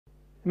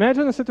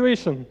Imagine a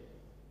situation.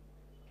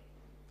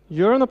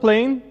 You're on a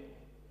plane,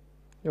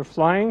 you're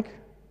flying,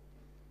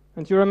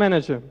 and you're a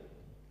manager.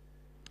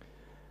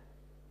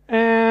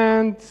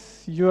 And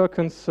you're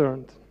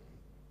concerned.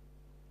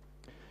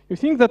 You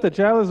think that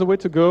Agile is the way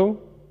to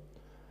go.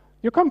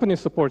 Your company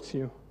supports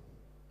you.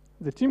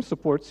 The team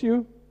supports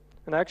you.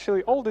 And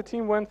actually, all the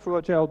team went through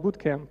Agile Boot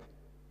Camp.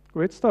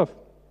 Great stuff.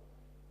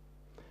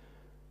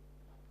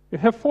 You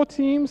have 4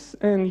 teams,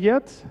 and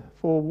yet,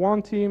 for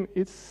one team,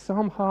 it's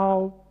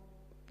somehow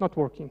not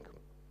working.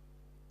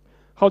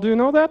 How do you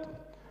know that?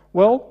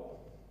 Well,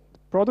 the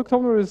product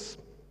owner is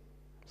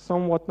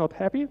somewhat not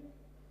happy.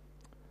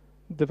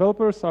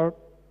 Developers are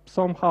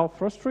somehow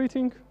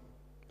frustrating.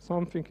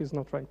 Something is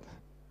not right.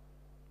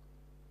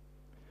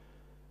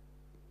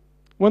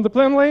 When the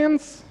plan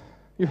lands,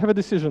 you have a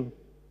decision.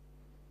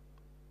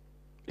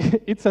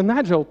 It's an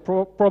Agile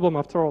problem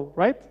after all,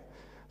 right?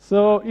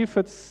 So if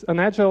it's an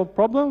Agile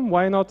problem,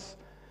 why not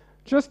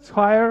just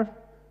hire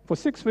for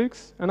 6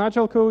 weeks an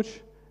Agile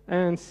coach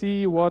and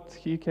see what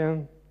he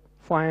can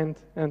find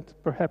and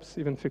perhaps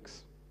even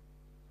fix.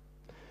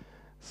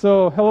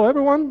 So hello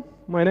everyone,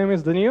 my name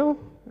is Danil,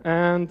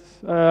 and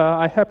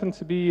I happen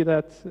to be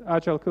that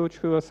Agile coach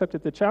who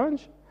accepted the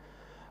challenge.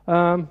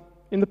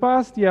 In the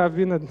past, yeah, I've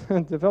been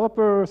a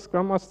developer,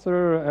 Scrum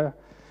Master,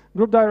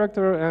 group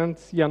director, and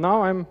yeah,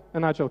 now I'm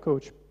an Agile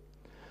coach.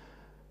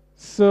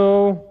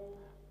 So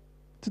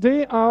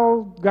today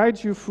I'll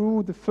guide you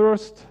through the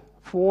first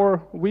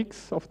 4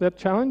 weeks of that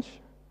challenge,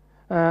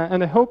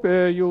 and I hope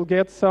you'll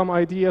get some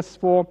ideas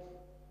for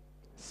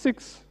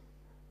 6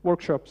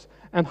 workshops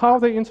and how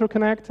they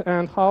interconnect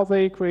and how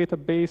they create a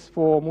base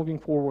for moving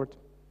forward.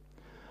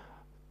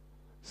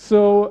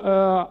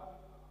 So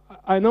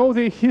I know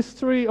the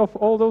history of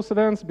all those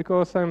events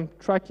because I'm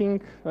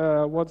tracking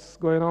what's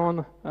going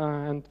on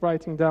and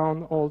writing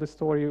down all the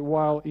story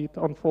while it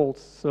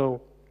unfolds.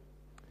 So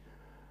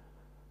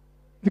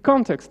the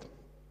context.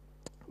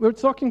 We're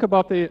talking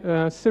about the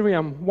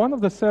CRM, one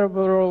of the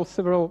several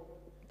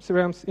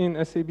CRMs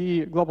in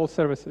SAP Global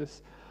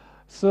Services.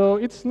 So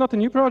it's not a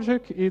new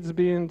project. It's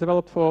been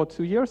developed for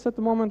 2 years at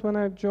the moment when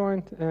I've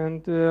joined,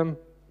 and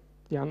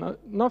yeah,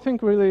 nothing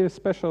really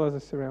special as a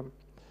CRM.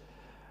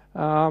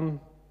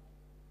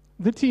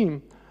 The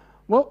team.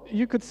 Well,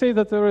 you could say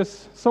that there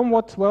is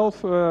somewhat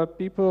 12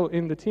 people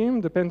in the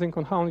team, depending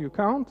on how you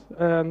count.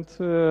 And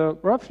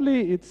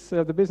roughly, it's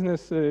the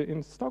business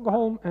in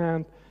Stockholm,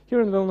 and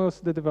here in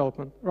Vilnius, the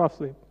development,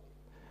 roughly.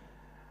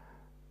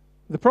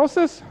 The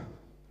process?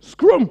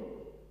 Scrum!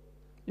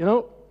 You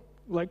know,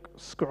 like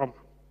Scrum.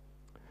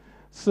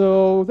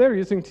 So they're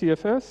using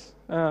TFS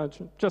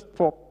just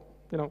for,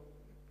 you know,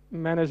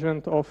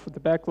 management of the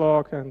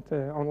backlog and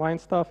online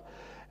stuff.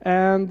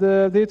 And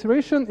the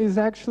iteration is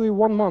actually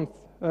 1 month,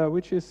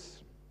 which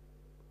is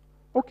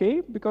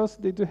okay, because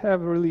they do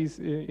have a release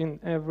in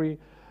every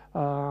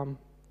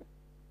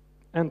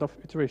end of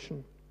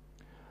iteration.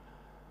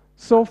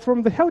 So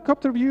from the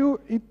helicopter view,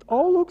 it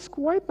all looks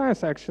quite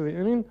nice, actually.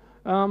 I mean,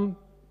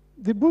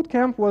 the boot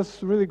camp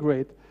was really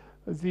great.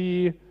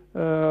 The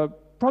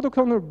product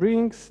owner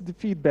brings the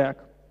feedback.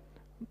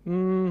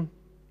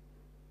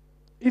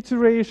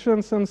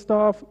 Iterations and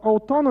stuff,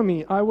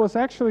 autonomy. I was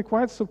actually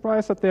quite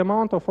surprised at the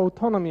amount of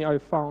autonomy I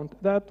found.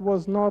 That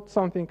was not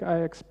something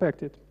I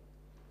expected.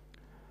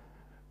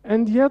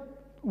 And yet,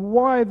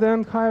 why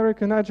then hire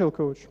an Agile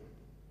coach?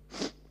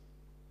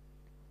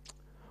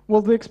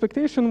 Well, the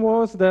expectation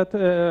was that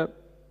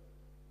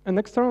an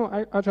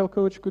external Agile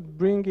coach could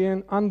bring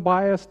in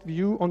unbiased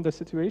view on the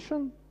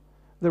situation.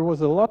 There was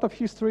a lot of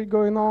history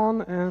going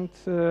on, and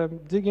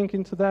digging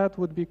into that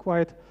would be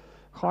quite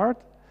hard.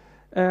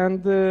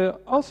 And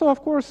also,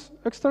 of course,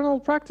 external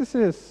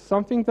practices,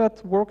 something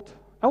that worked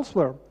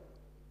elsewhere.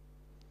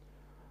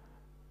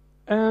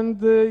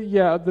 And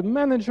yeah, the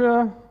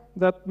manager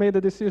that made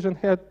the decision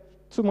had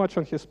too much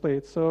on his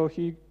plate, so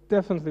he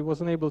definitely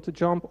wasn't able to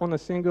jump on a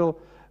single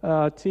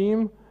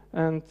team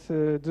and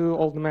do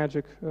all the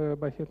magic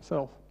by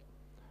himself.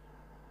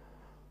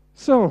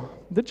 So,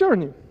 the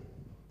journey.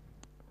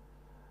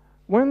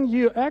 When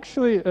you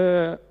actually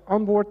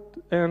onboard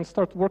and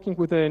start working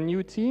with a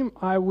new team,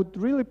 I would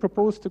really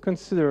propose to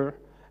consider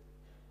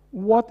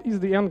what is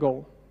the end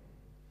goal.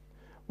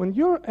 When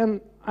you're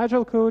an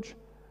Agile coach,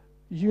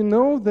 you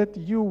know that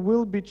you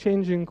will be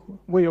changing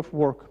way of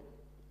work.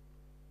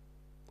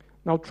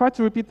 Now try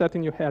to repeat that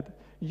in your head.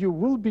 You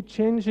will be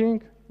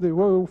changing the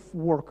way of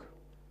work.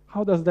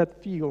 How does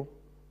that feel?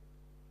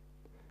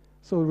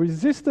 So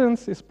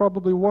resistance is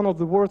probably one of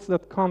the words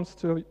that comes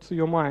to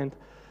your mind.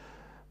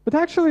 But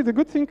actually, the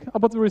good thing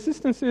about the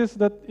resistance is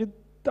that it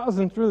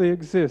doesn't really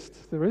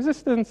exist. The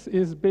resistance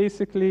is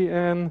basically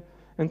an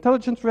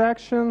intelligent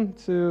reaction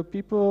to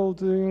people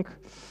doing,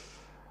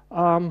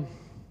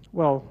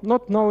 well,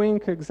 not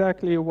knowing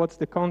exactly what's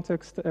the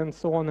context and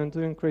so on, and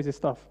doing crazy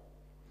stuff.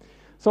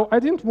 So I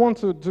didn't want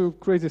to do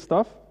crazy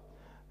stuff,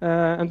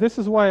 and this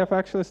is why I've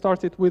actually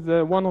started with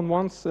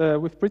one-on-ones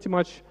with pretty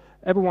much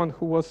everyone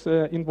who was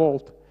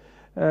involved.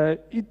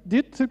 It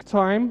did take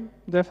time,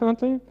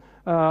 definitely.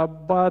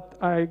 But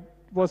I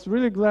was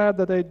really glad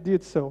that I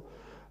did so.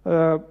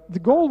 The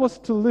goal was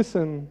to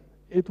listen.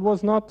 It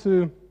was not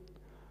to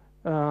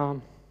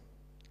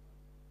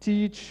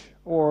teach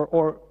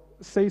or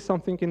say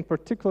something in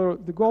particular.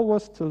 The goal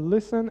was to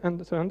listen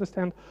and to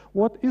understand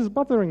what is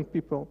bothering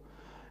people.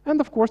 And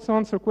of course, to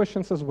answer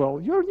questions as well.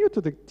 You're new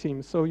to the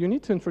team, so you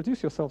need to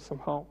introduce yourself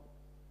somehow.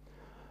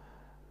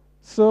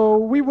 So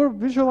we were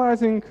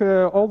visualizing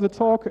all the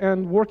talk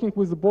and working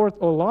with the board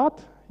a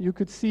lot. You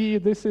could see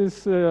this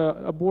is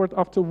a board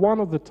after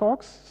one of the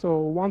talks, so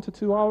 1 to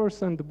 2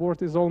 hours, and the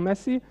board is all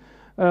messy.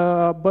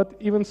 But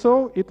even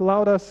so, it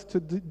allowed us to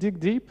dig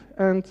deep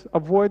and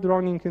avoid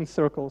running in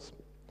circles.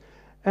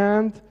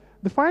 And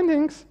the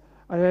findings,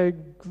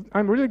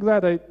 I'm really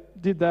glad I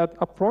did that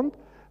up front.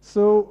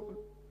 So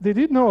they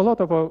did know a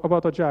lot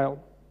about Agile.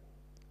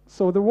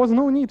 So there was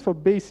no need for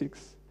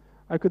basics.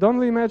 I could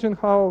only imagine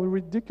how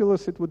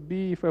ridiculous it would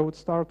be if I would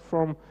start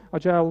from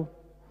Agile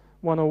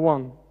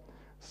 101.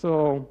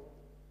 So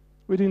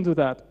we didn't do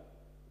that.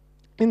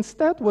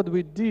 Instead, what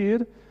we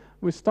did,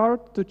 we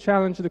start to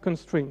challenge the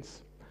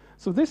constraints.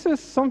 So this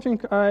is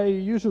something I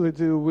usually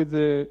do with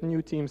the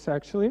new teams,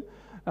 actually.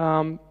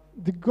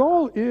 The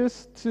goal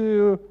is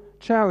to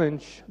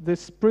challenge the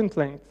sprint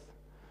length,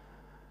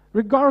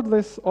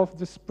 regardless of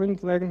the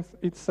sprint length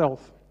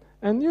itself.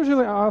 And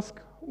usually I ask,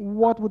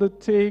 what would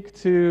it take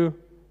to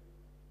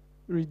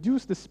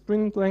reduce the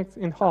sprint length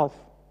in half?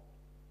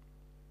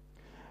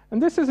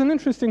 And this is an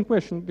interesting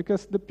question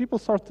because the people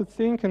start to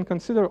think and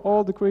consider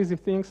all the crazy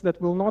things that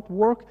will not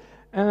work,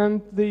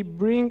 and they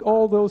bring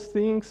all those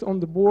things on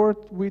the board.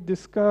 We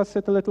discuss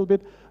it a little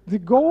bit. The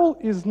goal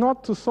is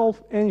not to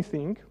solve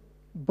anything,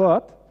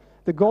 but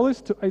the goal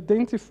is to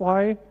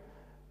identify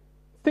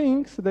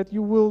things that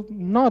you will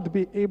not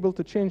be able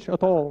to change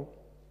at all.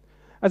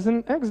 As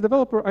an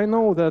ex-developer, I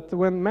know that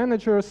when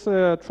managers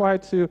try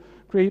to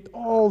create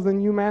all the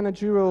new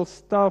managerial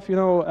stuff,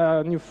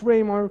 new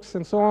frameworks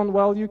and so on,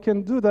 well, you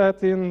can do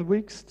that in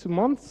weeks to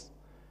months.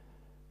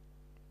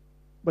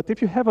 But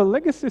if you have a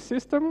legacy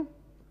system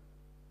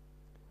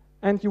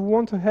and you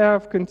want to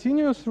have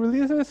continuous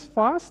releases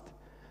fast,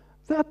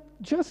 that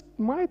just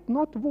might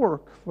not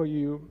work for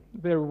you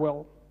very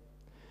well.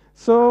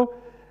 So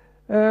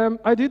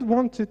I did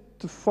want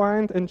to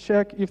find and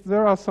check if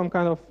there are some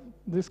kind of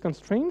these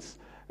constraints.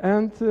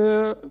 And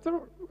there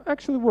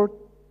actually were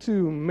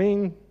 2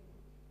 main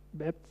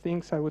bad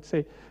things, I would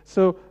say.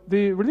 So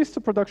the release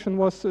to production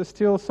was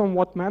still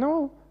somewhat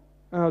manual.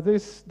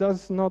 This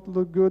does not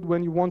look good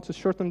when you want to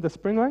shorten the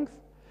sprint length.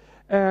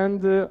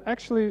 And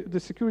actually,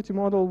 the security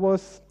model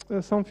was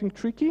something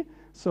tricky.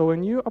 So a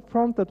new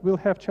upfront that will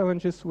have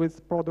challenges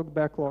with product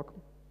backlog.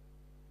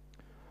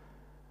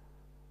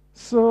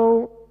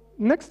 So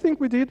next thing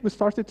we did, we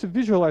started to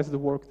visualize the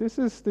work. This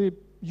is the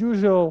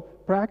usual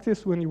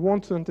practice when you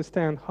want to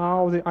understand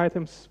how the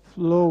items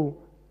flow.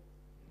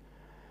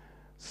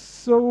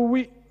 So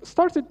we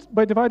started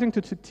by dividing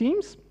to 2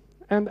 teams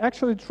and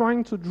actually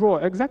trying to draw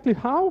exactly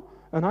how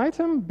an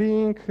item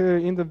being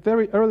in the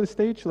very early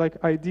stage,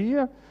 like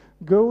idea,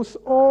 goes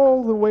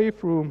all the way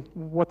through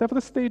whatever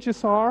the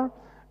stages are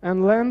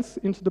and lands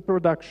into the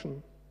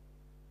production.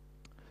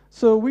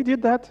 So we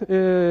did that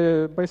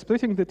by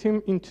splitting the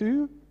team in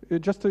 2,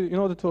 just in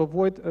order to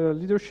avoid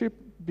leadership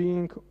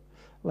being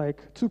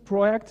like too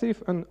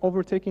proactive and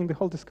overtaking the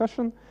whole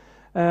discussion,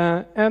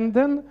 and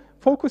then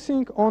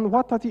focusing on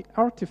what are the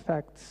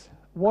artifacts,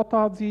 what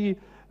are the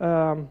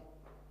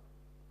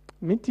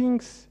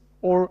meetings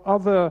or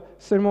other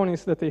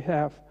ceremonies that they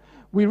have.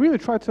 We really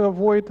try to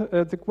avoid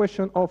the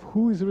question of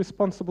who is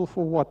responsible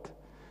for what.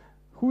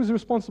 Who is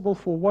responsible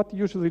for what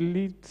usually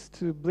leads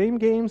to blame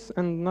games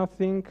and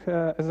nothing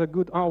as a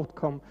good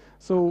outcome.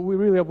 So we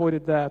really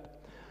avoided that.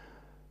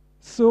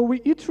 So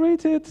we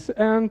iterated,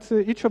 and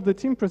each of the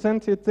team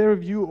presented their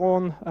view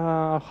on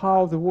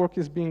how the work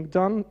is being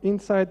done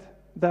inside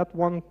that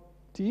one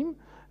team.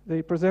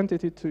 They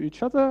presented it to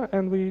each other,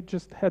 and we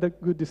just had a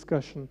good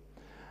discussion.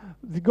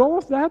 The goal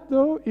of that,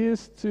 though,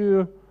 is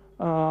to,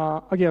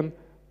 again,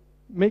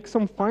 make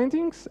some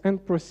findings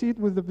and proceed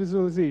with the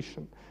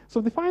visualization. So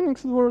the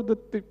findings were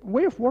that the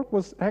way of work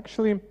was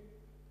actually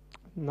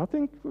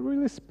nothing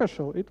really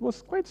special. It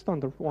was quite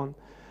standard one.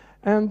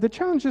 And the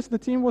challenges the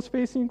team was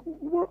facing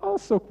were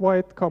also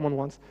quite common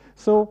ones.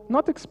 So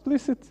not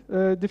explicit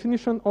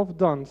definition of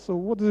done. So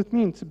what does it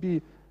mean to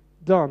be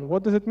done?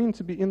 What does it mean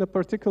to be in a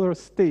particular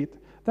state?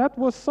 That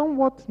was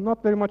somewhat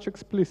not very much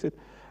explicit.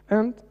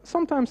 And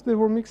sometimes they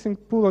were mixing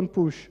pull and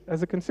push.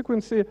 As a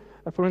consequence,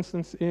 for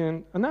instance,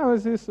 in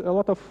analysis, a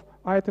lot of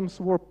items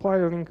were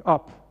piling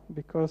up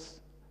because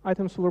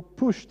items were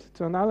pushed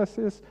to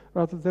analysis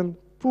rather than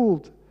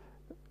pulled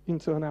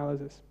into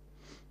analysis.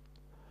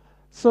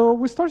 So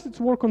we started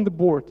to work on the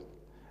board.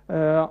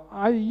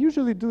 I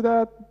usually do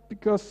that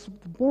because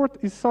the board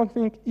is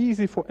something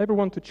easy for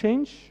everyone to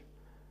change,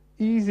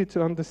 easy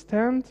to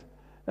understand,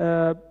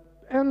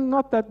 and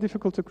not that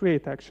difficult to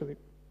create, actually.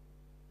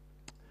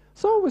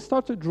 So we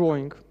started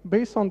drawing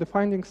based on the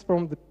findings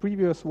from the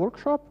previous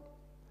workshop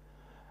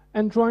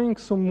and drawing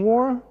some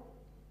more.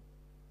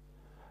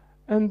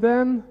 And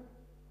then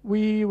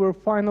we were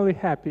finally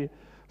happy.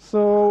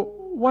 So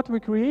what we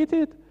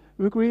created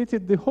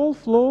the whole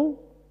flow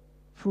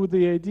through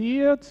the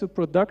idea to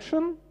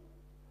production.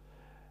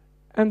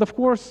 And of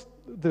course,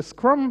 the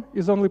Scrum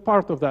is only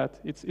part of that.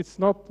 It's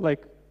not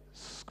like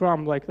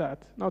Scrum like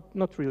that,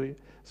 not really.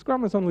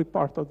 Scrum is only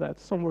part of that,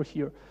 somewhere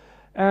here.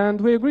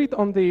 And we agreed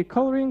on the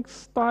coloring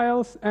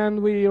styles,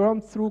 and we ran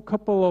through a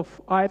couple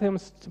of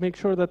items to make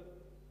sure that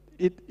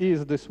it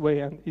is this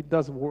way and it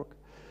does work.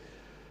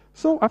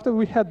 So after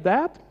we had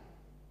that,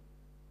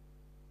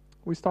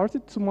 we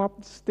started to map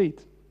the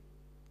state.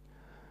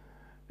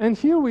 And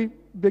here we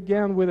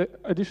began with an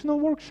additional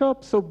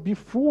workshop. So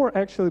before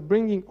actually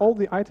bringing all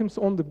the items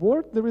on the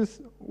board, there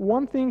is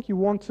one thing you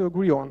want to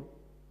agree on.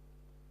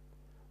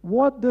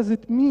 What does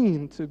it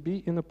mean to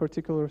be in a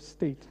particular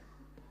state?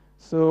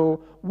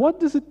 So what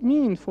does it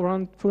mean,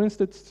 for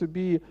instance, to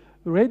be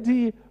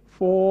ready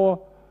for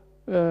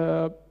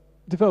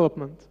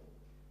development?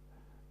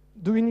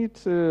 Do we need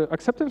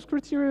acceptance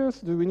criteria?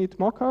 Do we need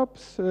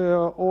mockups?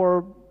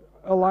 Or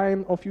a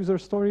line of user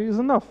story is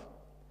enough?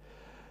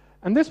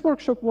 And this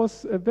workshop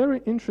was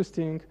very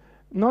interesting,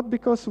 not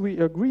because we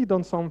agreed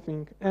on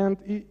something, and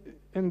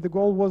the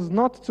goal was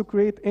not to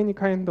create any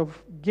kind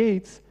of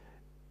gates.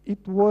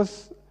 It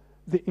was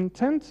the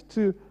intent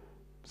to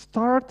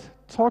start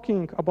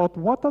talking about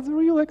what are the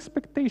real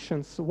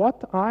expectations,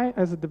 what I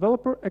as a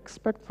developer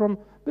expect from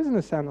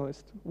business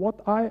analyst,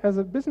 what I as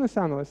a business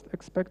analyst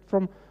expect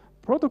from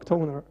product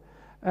owner.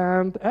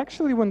 And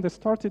actually when they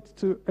started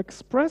to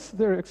express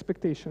their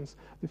expectations,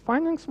 the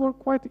findings were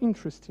quite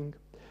interesting.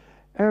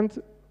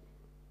 And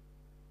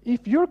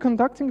if you're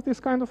conducting this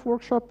kind of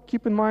workshop,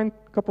 keep in mind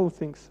a couple of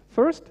things.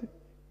 First,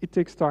 it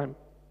takes time.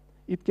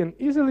 It can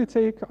easily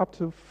take up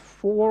to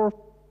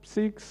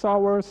 4-6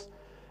 hours.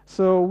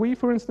 So we,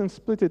 for instance,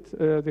 split it,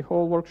 the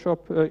whole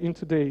workshop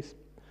into days.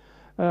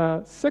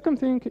 Second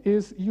thing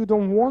is you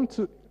don't want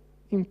to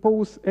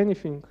impose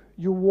anything.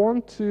 You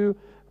want to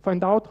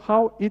find out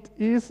how it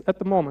is at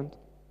the moment.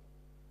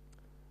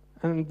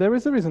 And there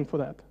is a reason for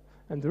that.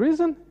 And the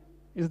reason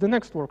is the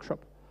next workshop.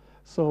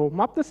 So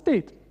map the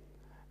state.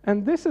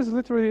 And this is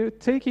literally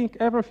taking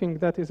everything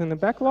that is in the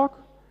backlog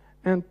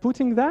and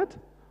putting that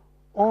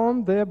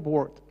on the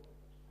board.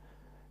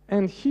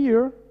 And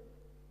here,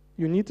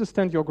 you need to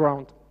stand your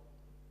ground.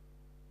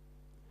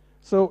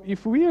 So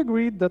if we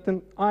agreed that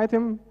an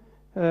item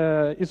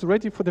is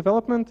ready for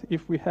development,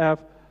 if we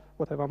have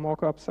whatever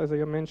mockups, as I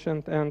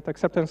mentioned, and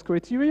acceptance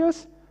criteria,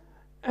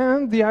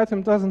 and the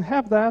item doesn't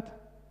have that,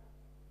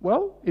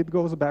 well, it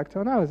goes back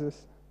to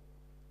analysis.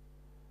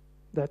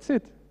 That's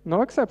it.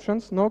 No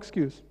exceptions, no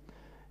excuse.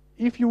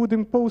 If you would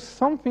impose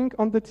something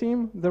on the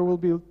team, there will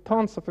be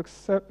tons of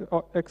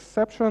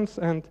exceptions,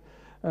 and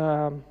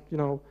you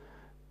know,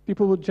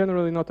 people would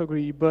generally not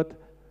agree. But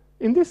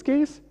in this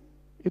case,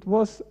 it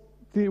was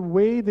the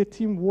way the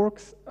team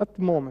works at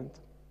the moment.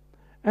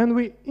 And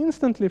we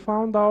instantly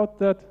found out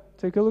that,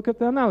 take a look at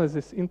the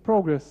analysis in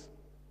progress.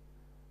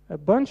 A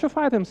bunch of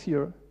items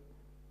here.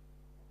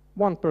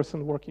 One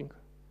person working.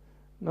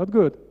 Not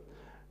good.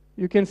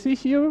 You can see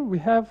here we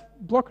have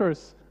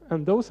blockers,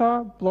 and those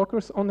are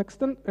blockers on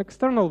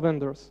external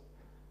vendors.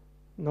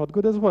 Not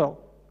good as well.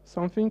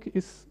 Something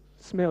is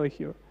smelly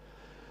here.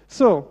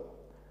 So,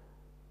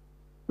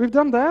 we've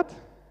done that,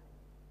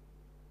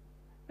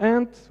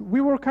 and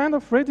we were kind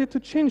of ready to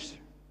change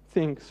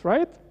things,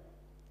 right?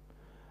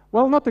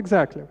 Well, not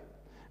exactly.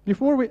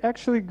 Before we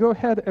actually go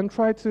ahead and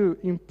try to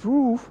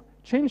improve,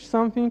 change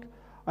something,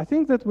 I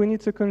think that we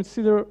need to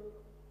consider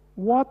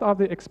what are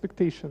the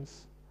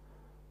expectations.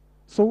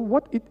 So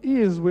what it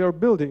is we are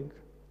building,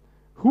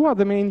 who are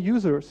the main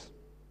users,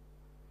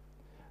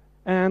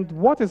 and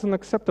what is an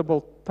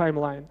acceptable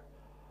timeline?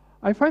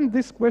 I find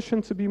this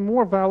question to be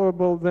more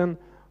valuable than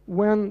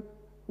when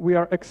we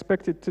are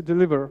expected to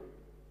deliver.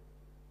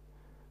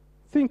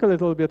 Think a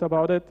little bit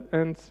about it,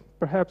 and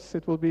perhaps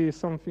it will be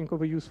something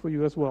of a use for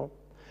you as well.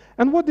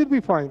 And what did we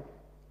find?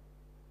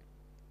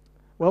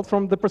 Well,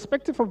 from the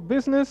perspective of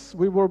business,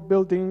 we were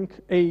building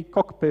a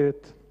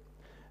cockpit,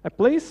 a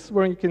place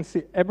where you can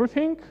see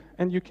everything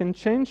and you can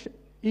change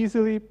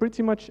easily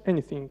pretty much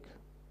anything.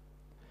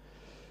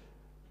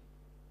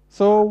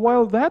 So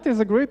while that is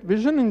a great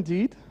vision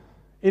indeed,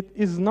 it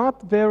is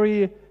not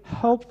very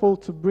helpful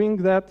to bring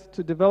that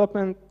to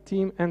development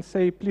team and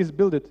say, please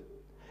build it.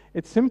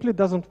 It simply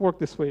doesn't work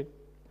this way.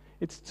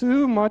 It's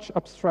too much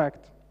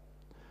abstract.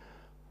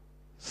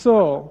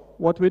 So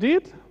what we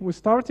did, we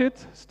started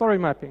story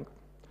mapping.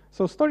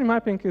 So story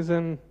mapping is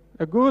a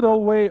good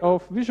old way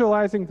of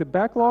visualizing the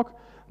backlog,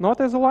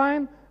 not as a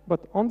line, but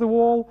on the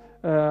wall.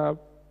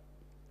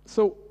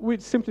 So we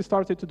simply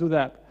started to do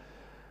that.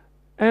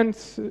 And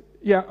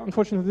yeah,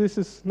 unfortunately, this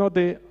is not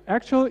the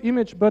actual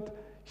image, but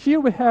here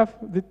we have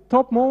the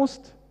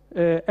topmost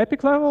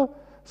epic level,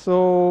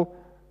 so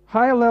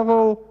high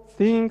level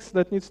things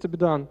that needs to be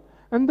done.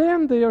 And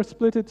then they are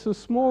split into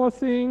smaller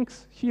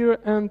things here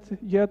and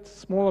yet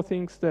smaller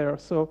things there.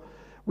 So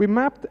we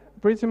mapped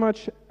pretty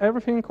much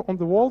everything on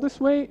the wall this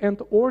way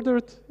and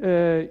ordered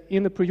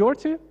in a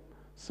priority.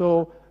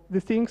 So the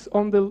things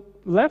on the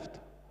left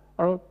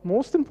are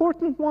most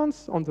important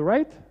ones, on the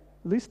right,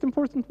 least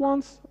important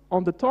ones,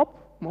 on the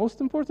top, most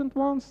important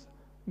ones,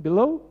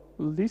 below,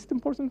 least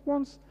important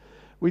ones.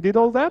 We did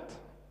all that,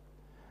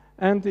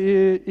 and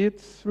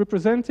it's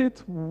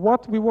represented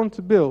what we want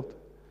to build.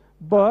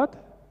 But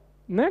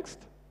next,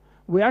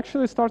 we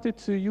actually started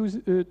to use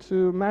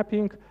to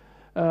mapping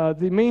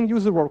the main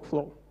user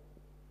workflow.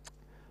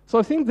 So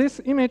I think this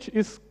image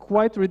is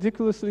quite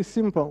ridiculously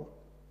simple.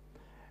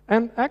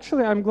 And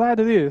actually, I'm glad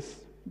it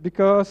is,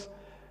 because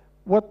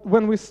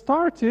when we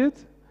started,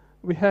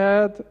 we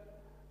had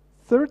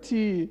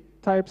 30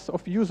 types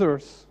of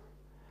users,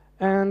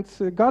 and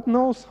God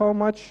knows how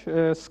much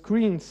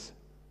screens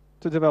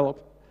to develop.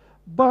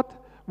 But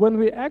when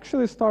we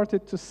actually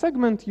started to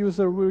segment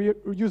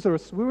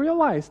users, we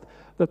realized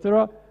that there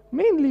are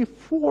mainly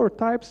 4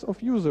 types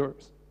of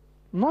users,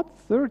 not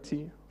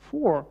 30,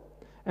 4.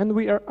 And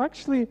we are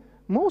actually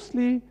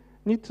mostly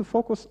need to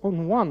focus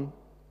on one.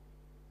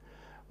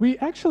 We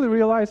actually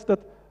realized that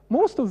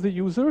most of the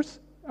users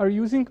are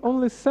using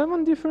only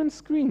 7 different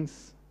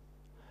screens.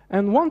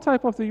 And one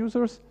type of the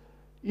users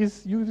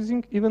is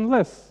using even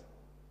less.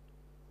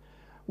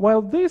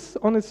 While this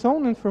on its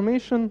own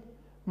information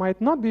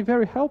might not be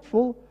very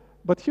helpful,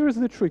 but here's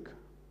the trick.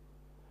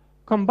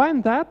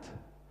 Combine that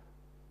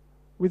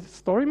with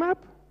story map,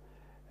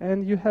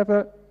 and you have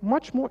a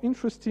much more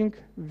interesting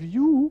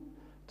view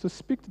to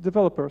speak to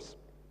developers,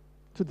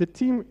 to the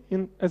team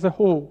as a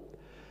whole.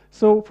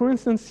 So for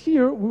instance,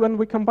 here, when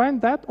we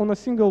combined that on a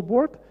single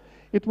board,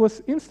 it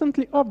was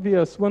instantly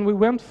obvious when we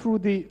went through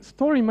the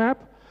story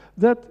map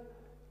that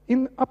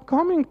in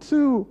upcoming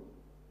 2,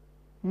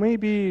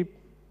 maybe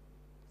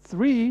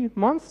 3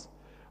 months,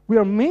 we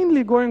are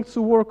mainly going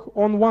to work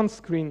on one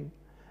screen.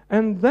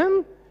 And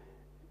then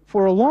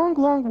for a long,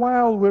 long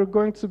while, we're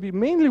going to be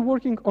mainly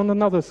working on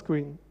another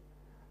screen.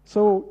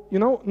 So,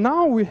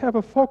 now we have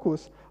a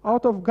focus.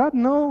 Out of God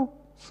knows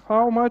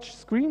how much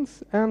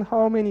screens and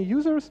how many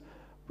users,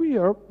 we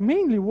are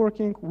mainly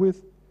working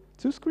with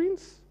 2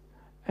 screens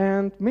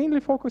and mainly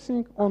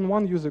focusing on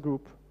one user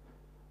group.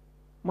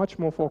 Much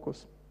more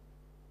focus.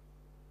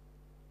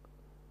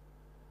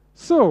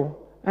 So,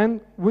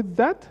 and with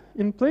that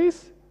in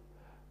place,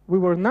 we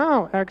were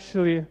now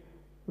actually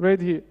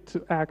ready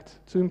to act,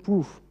 to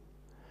improve.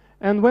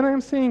 And when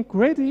I'm saying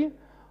ready,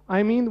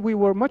 I mean we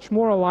were much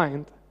more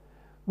aligned.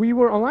 We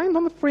were aligned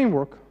on the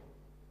framework,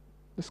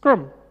 the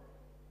Scrum.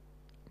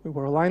 We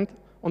were aligned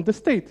on the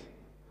state.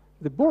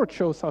 The board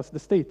shows us the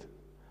state.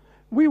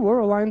 We were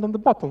aligned on the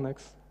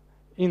bottlenecks.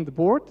 In the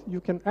board, you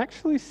can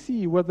actually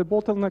see where the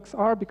bottlenecks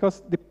are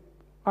because the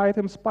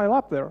items pile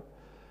up there.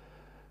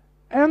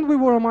 And we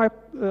were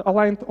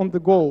aligned on the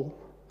goal.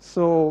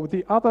 So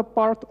the other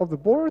part of the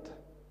board,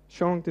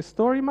 showing the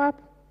story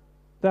map,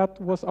 that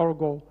was our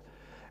goal.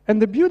 And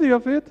the beauty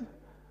of it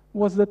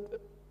was that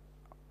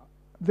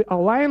the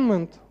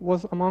alignment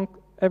was among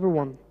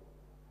everyone.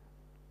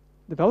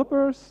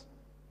 Developers,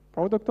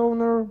 product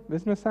owner,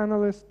 business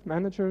analyst,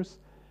 managers,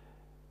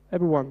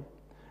 everyone.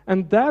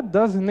 And that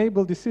does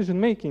enable decision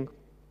making.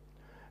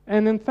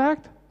 And in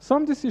fact,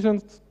 some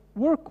decisions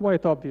were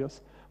quite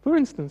obvious. For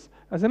instance,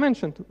 as I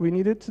mentioned, we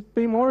needed to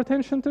pay more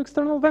attention to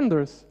external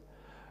vendors.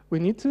 We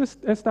need to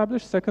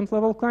establish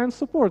second-level client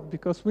support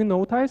because we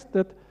noticed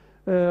that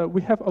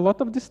we have a lot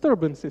of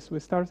disturbances. We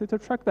started to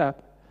track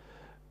that.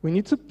 We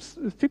need to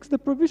fix the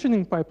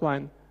provisioning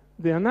pipeline,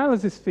 the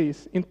analysis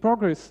phase in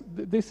progress.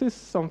 This is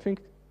something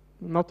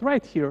not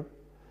right here.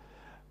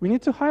 We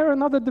need to hire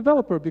another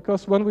developer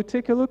because when we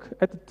take a look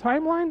at the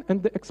timeline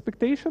and the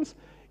expectations,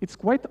 it's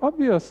quite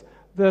obvious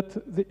that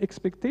the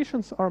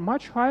expectations are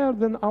much higher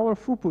than our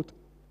throughput.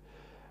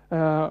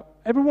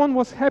 Everyone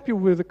was happy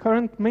with the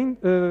current main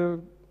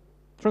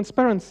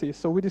transparency,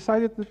 so we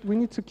decided that we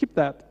need to keep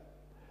that.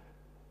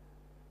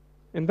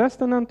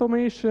 Invest in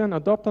automation,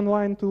 adopt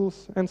online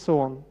tools, and so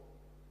on.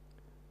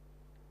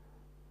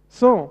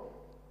 So,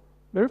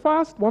 very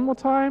fast, one more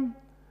time.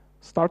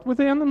 Start with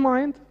the end in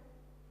mind.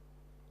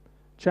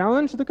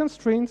 Challenge the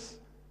constraints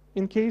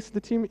in case the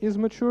team is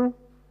mature.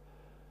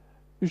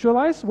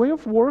 Visualize way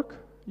of work.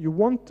 You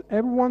want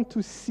everyone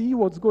to see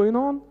what's going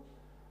on.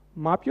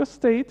 Map your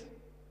state,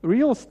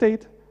 real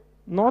state,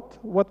 not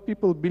what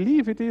people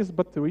believe it is,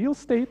 but the real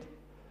state.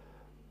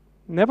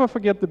 Never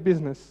forget the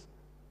business.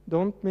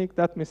 Don't make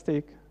that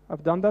mistake.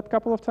 I've done that a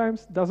couple of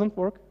times, doesn't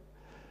work.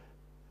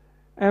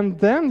 And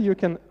then you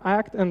can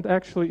act and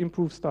actually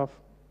improve stuff.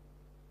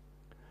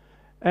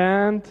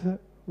 And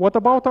what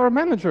about our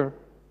manager?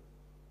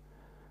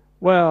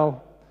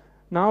 Well,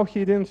 now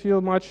he didn't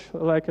feel much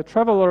like a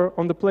traveler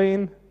on the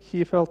plane.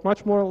 He felt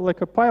much more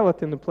like a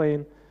pilot in the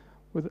plane,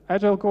 with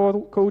Agile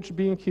Coach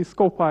being his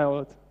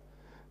co-pilot.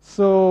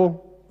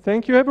 So,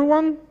 thank you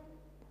everyone.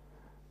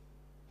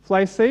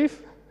 Fly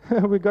safe.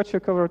 We got you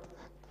covered.